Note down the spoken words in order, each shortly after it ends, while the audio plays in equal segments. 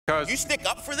You stick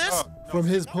up for this? From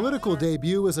his political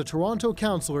debut as a Toronto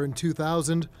councillor in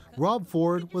 2000, Rob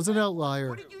Ford was an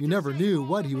outlier. You never knew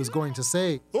what he was going to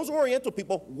say. Those Oriental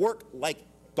people work like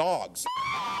dogs.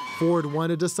 Ford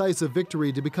won a decisive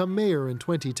victory to become mayor in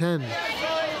 2010,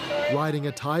 riding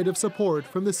a tide of support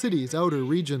from the city's outer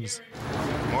regions.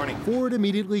 Good morning. Ford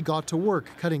immediately got to work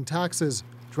cutting taxes,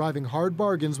 driving hard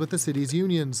bargains with the city's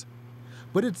unions.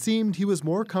 But it seemed he was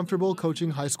more comfortable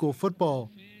coaching high school football.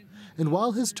 And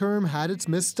while his term had its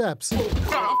missteps,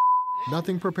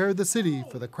 nothing prepared the city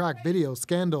for the crack video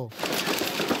scandal.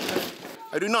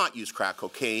 I do not use crack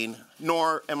cocaine,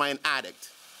 nor am I an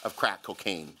addict of crack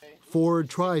cocaine. Ford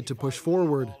tried to push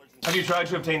forward. Have you tried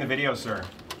to obtain the video, sir?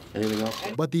 Anything else?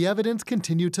 But the evidence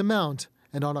continued to mount,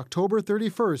 and on October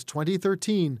 31st,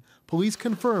 2013, police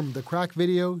confirmed the crack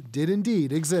video did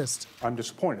indeed exist. I'm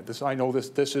disappointed. I know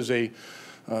this is a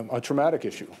traumatic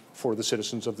issue for the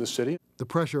citizens of this city. The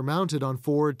pressure mounted on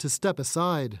Ford to step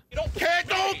aside. You don't care?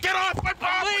 Don't get off my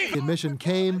property! The admission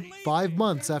came 5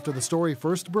 months after the story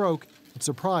first broke. It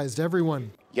surprised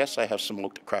everyone. Yes, I have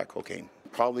smoked crack cocaine,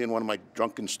 probably in one of my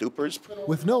drunken stupors.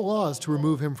 With no laws to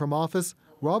remove him from office,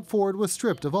 Rob Ford was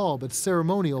stripped of all but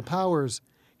ceremonial powers.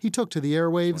 He took to the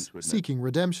airwaves, seeking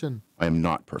redemption. I am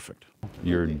not perfect.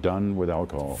 You're done with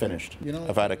alcohol. Finished.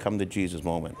 I've had a come to Jesus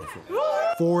moment.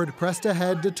 Ford pressed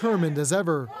ahead, determined as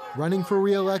ever, running for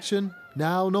re-election.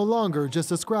 Now no longer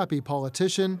just a scrappy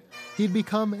politician, he'd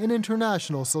become an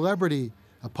international celebrity,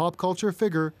 a pop culture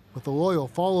figure with a loyal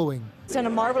following. He's done a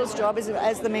marvelous job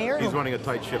as the mayor. He's running a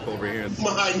tight ship over here.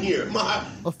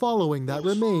 A following that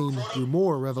remained through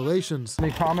more revelations.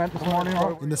 Any comment this morning?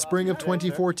 In the spring of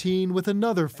 2014, with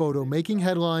another photo making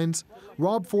headlines,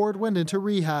 Rob Ford went into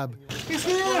rehab.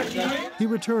 He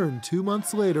returned 2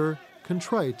 months later,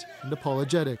 contrite and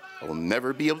apologetic. I will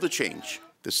never be able to change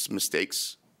the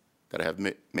mistakes that I have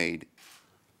made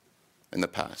in the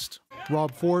past.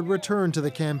 Rob Ford returned to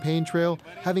the campaign trail,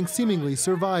 having seemingly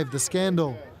survived the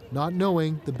scandal, not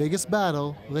knowing the biggest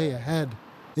battle lay ahead.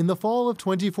 In the fall of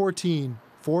 2014,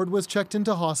 Ford was checked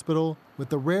into hospital with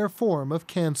the rare form of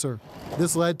cancer.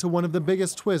 This led to one of the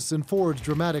biggest twists in Ford's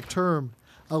dramatic term,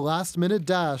 a last-minute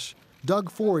dash, Doug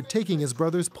Ford taking his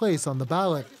brother's place on the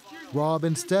ballot, Rob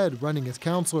instead running as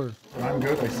councillor. I'm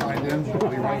good. I signed in. I'll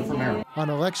be running for mayor. On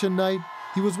election night,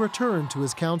 he was returned to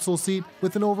his council seat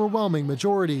with an overwhelming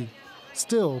majority,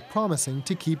 still promising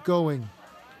to keep going.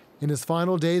 In his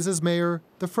final days as mayor,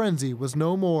 the frenzy was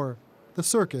no more. The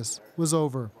circus was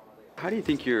over. How do you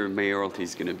think your mayoralty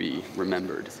is going to be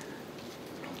remembered?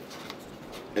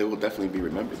 It will definitely be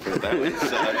remembered, put it that way.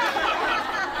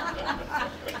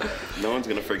 No one's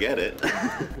going to forget it.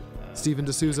 Stephen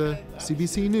D'Souza,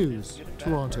 CBC News,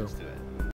 Toronto.